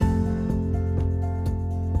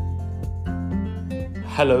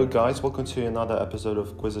Hello guys, welcome to another episode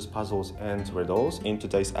of Quizzes, Puzzles and Riddles. In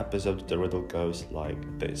today's episode, the riddle goes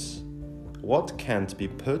like this. What can't be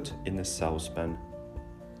put in a saucepan?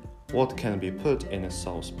 What can be put in a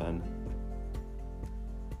saucepan?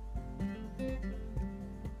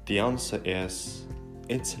 The answer is,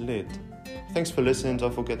 it's lid. Thanks for listening.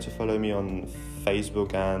 Don't forget to follow me on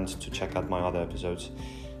Facebook and to check out my other episodes.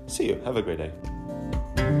 See you. Have a great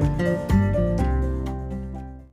day.